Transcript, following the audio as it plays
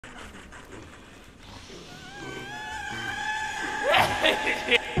Come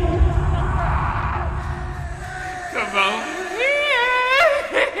on.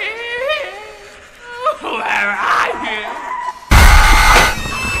 Where are you?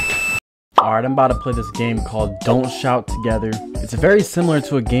 Alright, I'm about to play this game called Don't Shout Together. It's very similar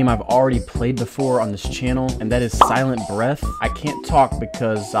to a game I've already played before on this channel, and that is Silent Breath. I can't talk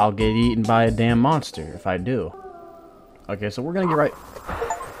because I'll get eaten by a damn monster if I do. Okay, so we're gonna get right...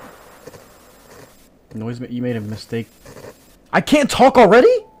 Noise, you made a mistake. I can't talk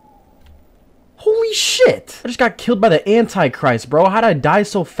already? Holy shit! I just got killed by the Antichrist, bro. How did I die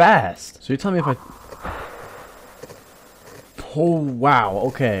so fast? So you're telling me if I... Oh, wow,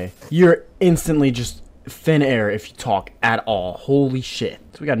 okay. You're instantly just thin air if you talk at all. Holy shit.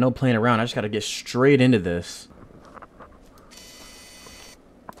 So we got no playing around. I just gotta get straight into this.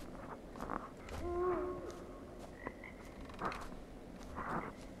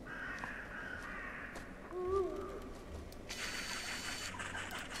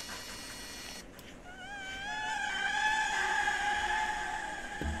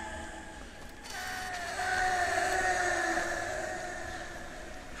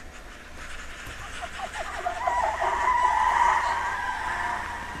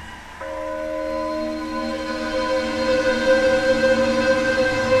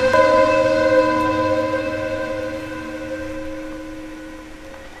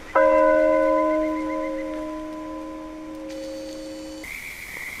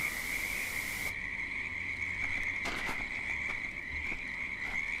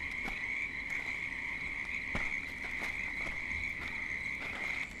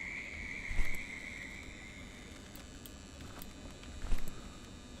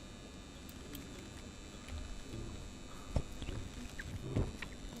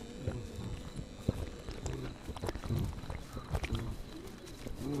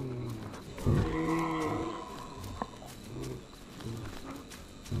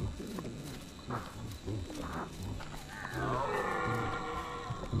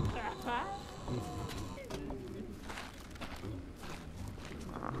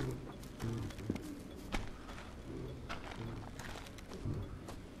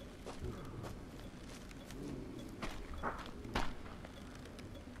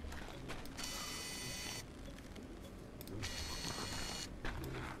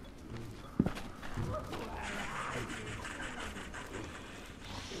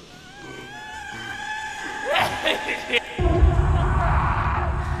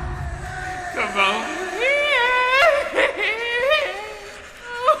 Come on.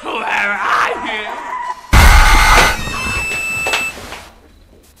 Where are you?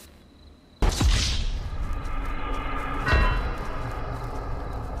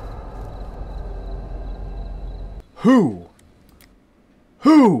 Who?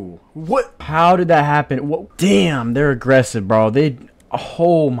 Who? What? How did that happen? What? Damn, they're aggressive, bro.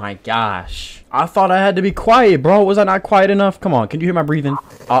 Oh my gosh. I thought I had to be quiet, bro. Was I not quiet enough? Come on, can you hear my breathing?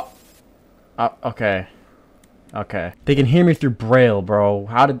 Okay. Okay. They can hear me through Braille, bro.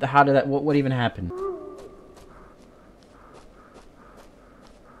 How did that, what even happened?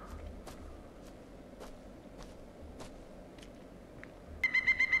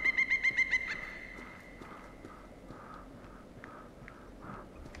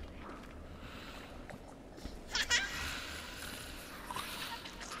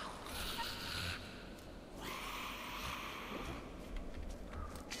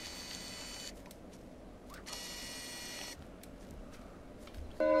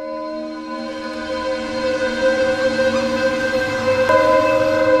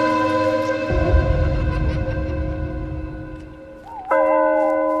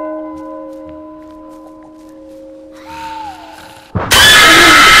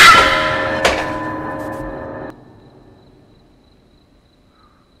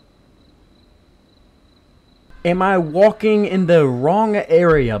 Am I walking in the wrong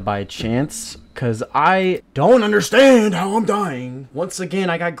area by chance? Cause I don't understand how I'm dying. Once again,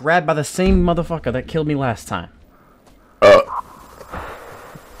 I got grabbed by the same motherfucker that killed me last time.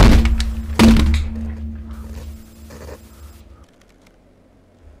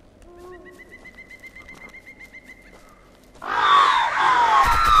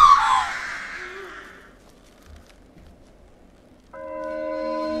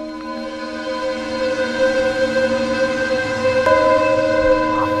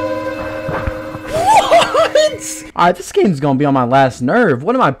 This game's gonna be on my last nerve.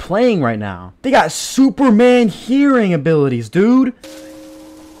 What am I playing right now? They got Superman hearing abilities, dude.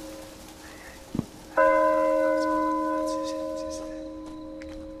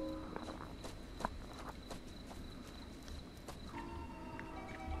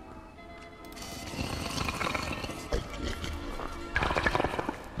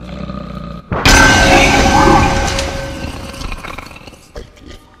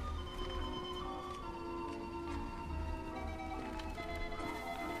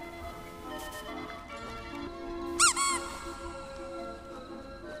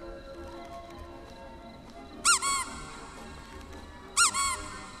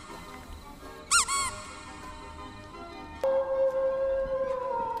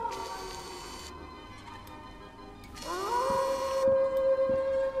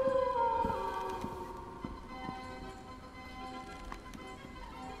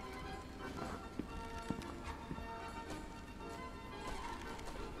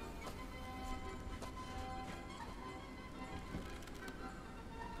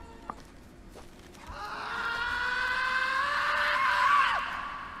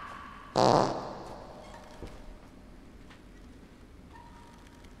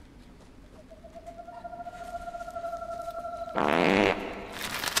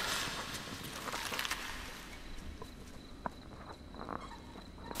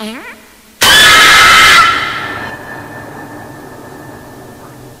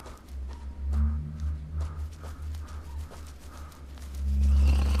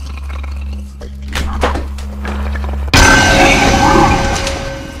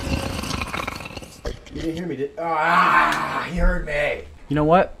 me, he heard me. You know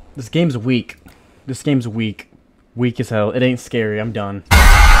what? This game's weak. This game's weak. Weak as hell. It ain't scary. I'm done.